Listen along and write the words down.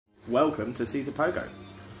welcome to Caesar Pogo.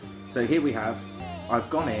 So here we have, I've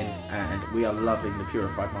gone in and we are loving the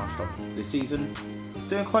purified Marshstomp. This season it's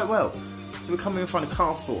doing quite well. So we're coming in front of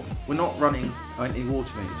cast form. We're not running any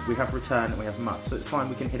water moves. We have return and we have mud, so it's fine,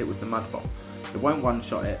 we can hit it with the mud bomb. It won't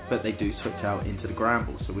one-shot it, but they do switch out into the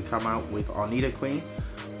Gramble. So we come out with our Nidoqueen.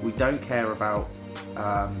 We don't care about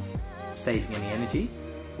saving any energy.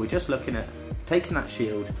 We're just looking at taking that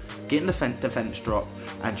shield, getting the defense drop,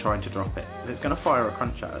 and trying to drop it. It's going to fire a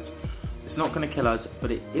crunch at us. It's not going to kill us,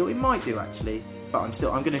 but it might do actually. But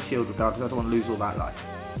I'm going to shield regardless. I don't want to lose all that life.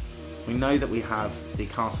 We know that we have the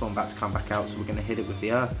cast form about to come back out, so we're going to hit it with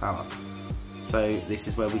the Earth Power. So this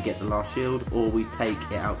is where we get the last shield, or we take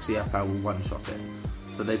it out because the Earth Power will one-shot it.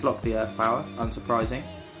 So they block the Earth Power, unsurprising.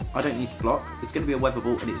 I don't need to block. It's going to be a Weather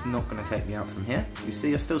Ball and it's not going to take me out from here. You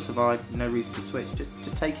see, I still survive, no reason to switch,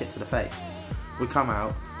 just take it to the face. We come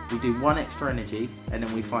out, we do one extra energy, and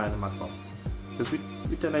then we fire the Mud Bomb. Because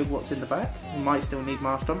we don't know what's in the back. We might still need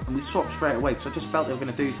Marshstomp, and we swapped straight away because I just felt they were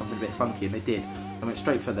going to do something a bit funky, and they did. I went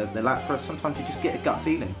straight for the Lapras. Sometimes you just get a gut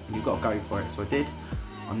feeling and you've got to go for it, so I did.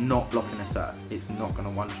 I'm not blocking a Surf. It's not going to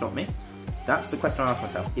one-shot me. That's the question I asked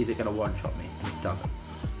myself, is it going to one-shot me? And it doesn't.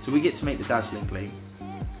 So we get to make the Dazzling Gleam.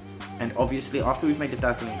 And obviously, after we've made the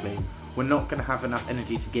Dazzling Gleam, we're not going to have enough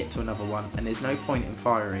energy to get to another one, and there's no point in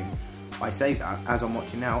firing. I say that, as I'm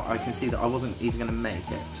watching now, I can see that I wasn't even going to make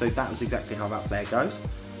it. So that was exactly how that player goes.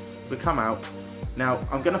 We come out. Now,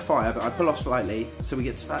 I'm going to fire, but I pull off slightly, so we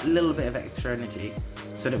get that little bit of extra energy,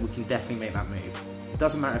 so that we can definitely make that move. It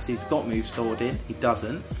doesn't matter if he's got moves stored in, he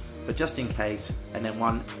doesn't, but just in case, and then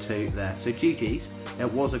 1, 2 there. So GG's,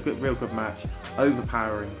 it was a real good match,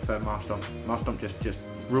 overpowering for Marshstomp. Marshstomp just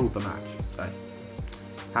ruled the match. So,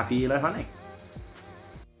 happy Elo hunting.